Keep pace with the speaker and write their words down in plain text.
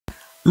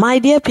My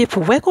dear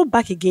people, welcome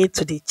back again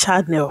to the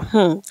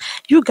channel.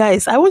 You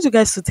guys, I want you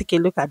guys to take a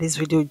look at this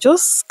video.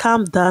 Just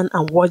calm down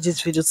and watch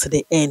this video to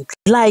the end.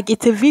 Like,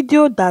 it's a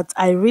video that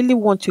I really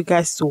want you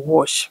guys to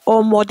watch.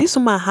 Or more, this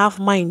woman have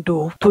mind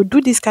though to do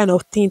this kind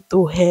of thing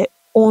to her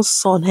own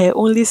son, her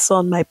only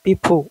son, my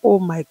people. Oh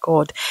my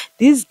God,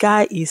 this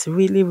guy is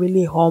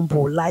really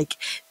humble. Like,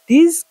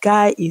 this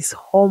guy is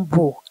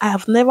humble. I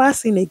have never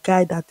seen a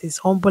guy that is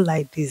humble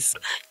like this.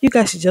 You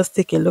guys should just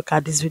take a look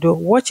at this video.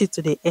 Watch it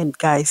to the end,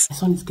 guys. My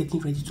son is getting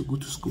ready to go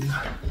to school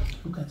now.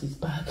 Look at his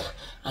bag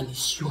and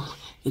his shoe.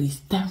 It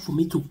is time for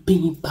me to pay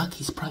him back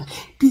his prank.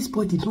 This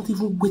boy did not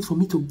even wait for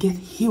me to get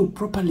healed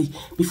properly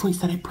before he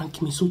started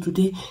pranking me. So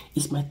today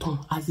is my turn.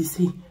 As they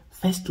say,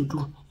 first to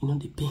do,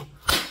 the pay.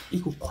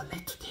 He will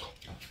collect today.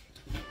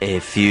 A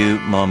few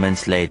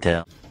moments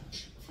later.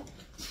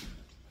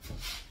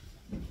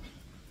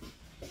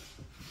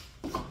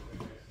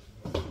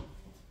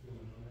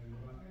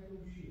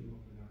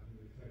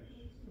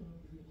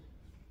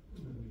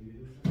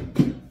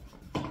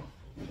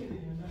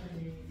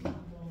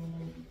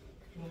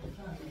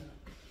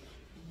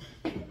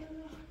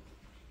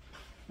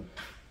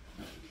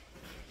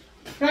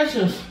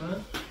 Precious,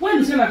 why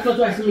you say my clothes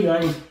I see me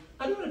iron?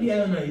 I don't know the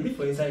iron now. You live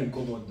for inside in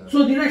cupboard now.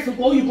 So the rest,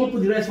 or you come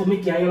put the rest for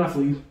making iron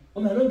for you?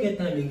 Oh, I don't get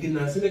time again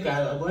now. See, like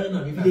I go iron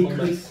now if I They come back.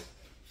 crazy.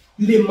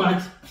 You dey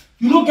mad.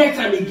 You don't get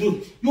time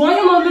again. You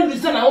iron not let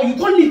this time you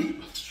can't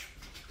need.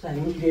 So I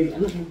don't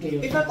get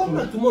you. If I come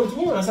back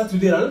tomorrow on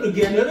Saturday, I don't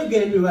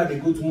get anywhere they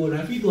go tomorrow.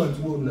 I feel go on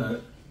tomorrow now.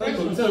 That's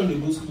what I'm saying.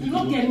 They go school. You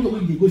don't get anywhere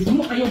they go. You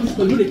know iron this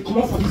one. You dey come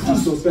out for this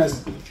house. Jesus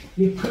Christ.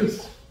 They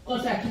crazy.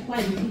 Because I keep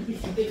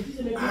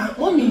quiet.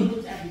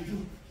 Mommy.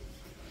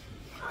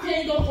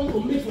 You don't come to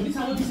me for this.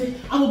 I want to say,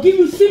 I will give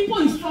you simple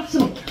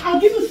instruction. I will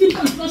give you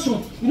simple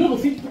instruction. You know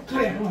the fit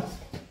carry out.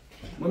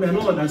 Mommy, I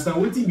don't understand.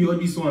 What be all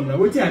this one now?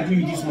 What I do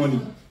with this money?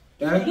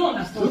 You don't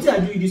understand. What I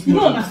do with this You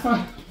money? don't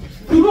understand.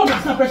 You don't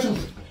understand,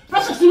 Precious.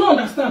 Precious, you don't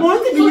understand. But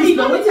what be this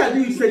now? What I do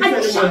with this Are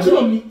you shouting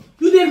on me?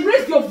 You dey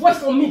raise your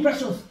voice on me,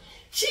 Precious.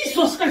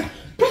 Jesus Christ.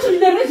 Precious, you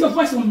dey raise your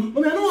voice on me.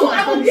 Mommy, I don't so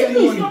I will give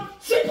you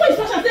simple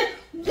instruction. Say,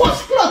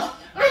 wash cloth.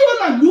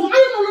 Iron am. You iron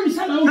am on the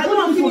sand. I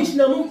don't finish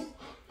now, Mom.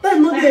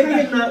 Time not there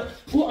again now.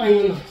 Go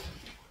iron am.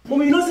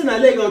 Mommy, you know say na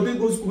leg I dey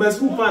go school. My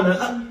school fan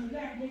now.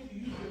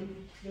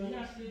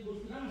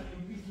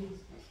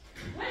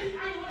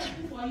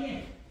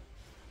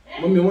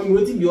 Mommy,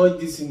 wetin be all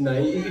this thing now?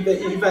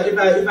 If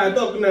I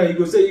talk now, you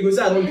go say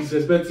I don't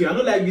disrespect you. I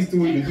don't like this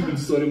thing when you do with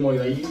this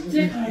ceremony. You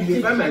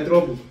dey find my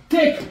trouble.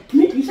 Take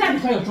me. You say I dey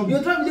find your trouble. You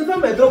dey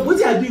find my trouble.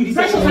 Wetin I do with this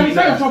Precious, I dey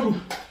find your trouble.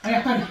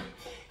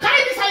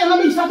 Carry this iron.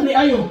 Let me start to the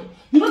iron.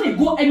 You know they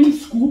go any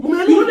school.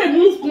 You know they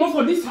move come out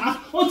for this house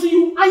until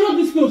you iron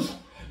these clothes.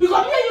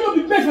 Because me and you don't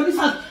be best for this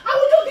house. I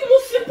will just give you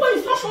simple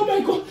instruction, oh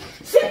my God.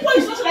 Simple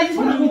instruction like this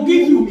one I will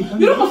give you.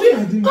 You don't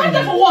confuse. Count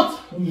them for what?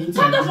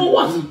 Count them for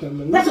what?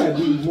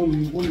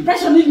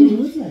 Pressure need me.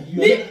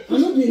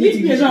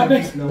 Leave me alone, I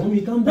beg.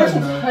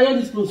 Pressure, iron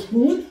this clothes.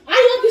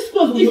 Iron this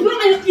clothes. If you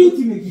don't iron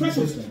it,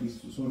 pressure.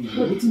 Sorry,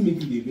 wetin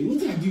make you dey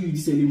wetin I do with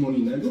this early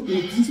morning now?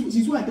 Okay,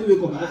 since when I tell you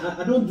wake up,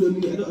 I don't do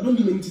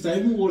anything. I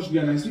even wash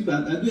there and I sweep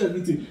and I do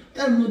everything.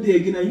 I'm not there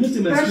again. You know say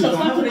my Precious, school.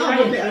 start to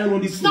the iron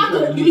on this school.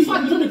 Start to in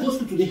fact you know they go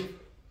school today.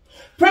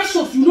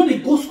 Precious, you know they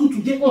go school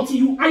today until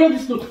you iron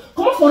this clothes.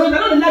 Come on for it. I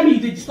don't let me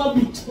they disturb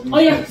me. Oh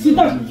yeah, sit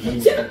down.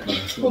 Sit down.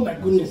 Oh my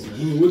goodness.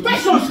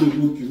 Precious.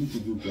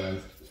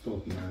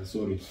 Stop, man.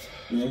 Sorry.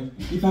 Yeah.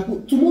 If I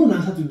go tomorrow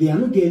na Saturday, I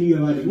don't get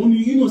anywhere.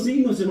 You know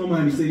say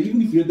normal. Say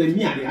even if you tell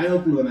me I dey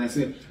iron clothes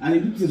myself, I dey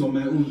do things on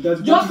my own.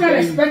 Just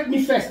respect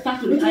me first.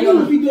 Start to the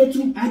iron.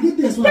 I get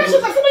this one. Precious,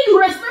 I say when you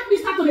respect me,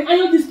 start to the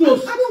iron this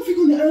clothes. I don't feel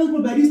on the iron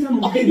clothes by this time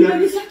of Okay, day. you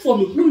ready set for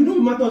me. No, it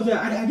don't matter.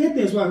 I get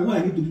this one. What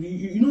I need to do.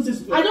 You know say.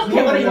 I don't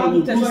care whether you want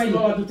to test or you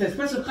don't want to test.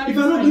 Precious, If I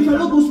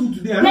not go school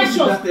today, I don't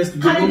do that test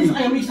today. Carry this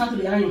iron, you start to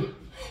the iron.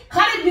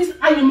 Carry this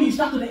iron, you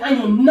start to the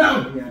iron now.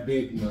 I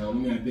beg now.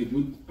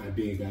 I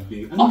beg.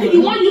 Okay,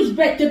 you want to use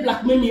beg to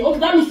blackmail me. Okay,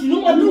 that means you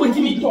don't want to do what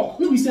you talk.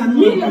 No, we say I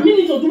know. Me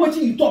need to do what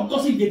you talk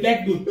because if they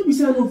beg me. No, we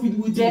say I know fit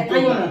with The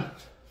iron.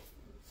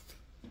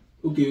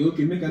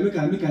 Okay. Make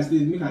I stay.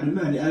 Make I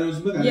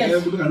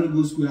Yes. make I not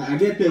go school. I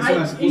get test. So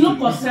I supposed You don't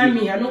to concern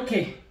me. I don't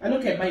care. I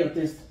don't care about your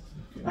test.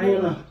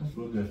 Iron. No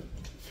problem.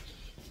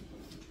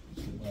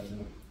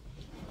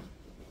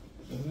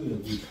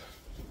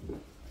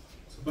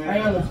 If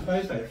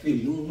I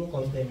fail, no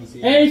come tell me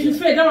say. And if you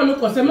fail, that one no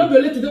concern. Not be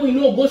late today when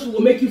you know go school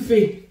will make you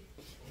fail.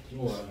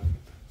 No.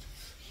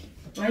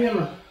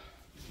 Iron.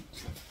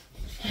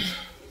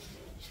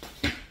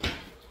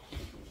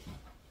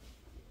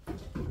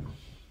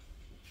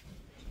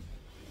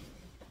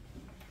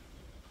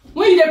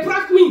 When they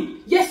prank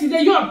me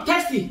yesterday, you are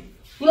thirsty.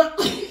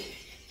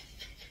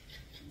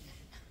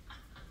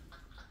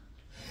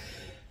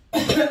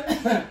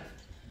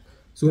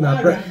 So now,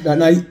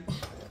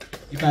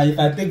 if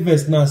I take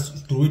verse now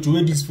to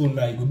away this phone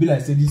now, it will be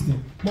like say this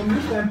thing. Mom,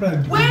 this time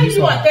prank. When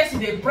you are thirsty,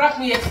 they prank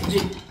me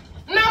yesterday.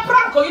 Now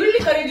prank, you really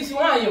carry this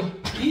one, you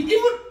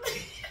even.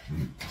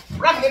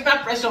 prank later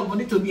pressure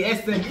body to the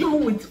extent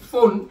even with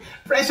phone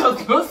pressure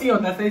don't see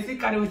understand see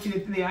carry what you dey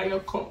play how you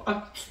come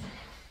back.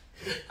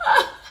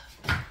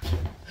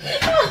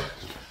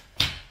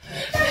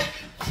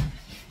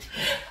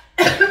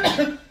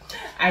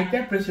 I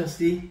tell Precious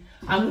say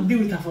I will deal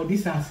with her for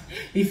this house.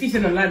 If he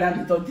said like that,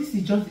 he thought this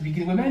is just the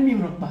beginning. When I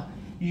mean rock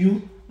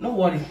you, no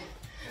worry.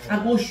 I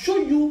will show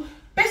you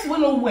best way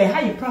know where how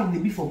you prank the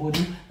be for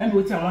body. Let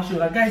me tell you, show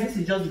like guys, this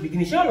is just the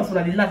beginning. She all of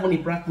that they laugh when he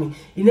prank me.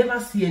 He never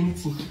see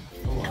anything.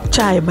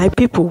 Chai, my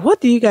people,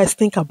 what do you guys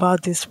think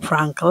about this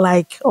prank?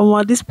 Like,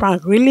 oh, this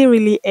prank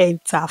really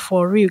enter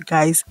for real,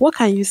 guys. What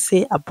can you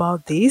say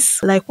about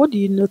this? Like, what do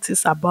you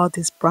notice about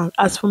this prank?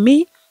 As for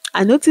me,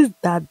 I noticed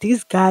that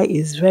this guy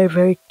is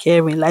very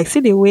caring. Like,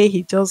 see the way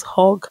he just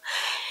hug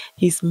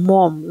his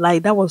mom.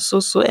 Like, that was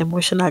so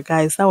emotional,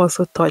 guys. That was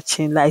so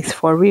touching. Like,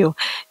 for real.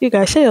 You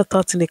guys share your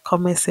thoughts in the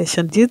comment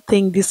section. Do you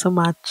think this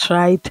woman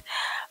tried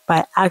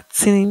by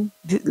acting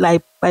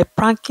like by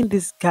pranking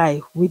this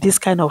guy with this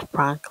kind of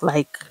prank?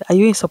 Like, are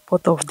you in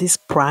support of this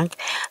prank?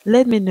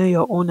 Let me know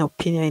your own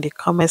opinion in the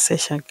comment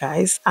section,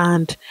 guys.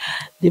 And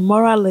the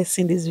moral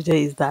lesson in this video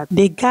is that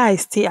the guy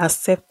still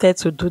accepted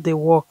to do the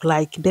work,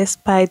 like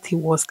despite he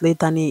was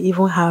late and he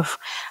even have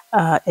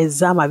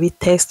exam a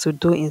test to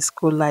do in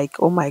school. Like,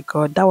 oh my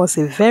god, that was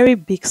a very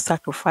big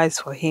sacrifice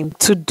for him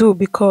to do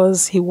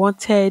because he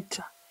wanted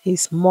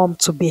his mom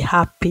to be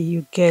happy.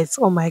 You get,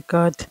 oh my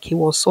god, he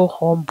was so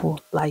humble.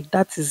 Like,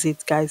 that is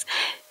it, guys.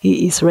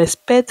 He is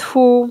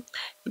respectful.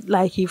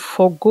 Like, he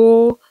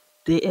forgo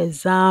the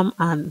exam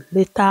and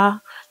later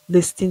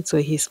listening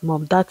to his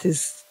mom. That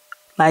is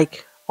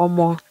like,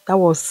 that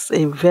was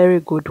a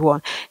very good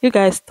one. You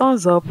guys,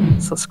 thumbs up,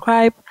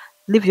 subscribe,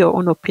 leave your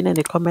own opinion in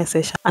the comment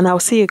section, and I'll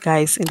see you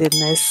guys in the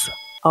next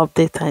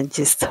update and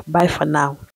gist. Bye for now.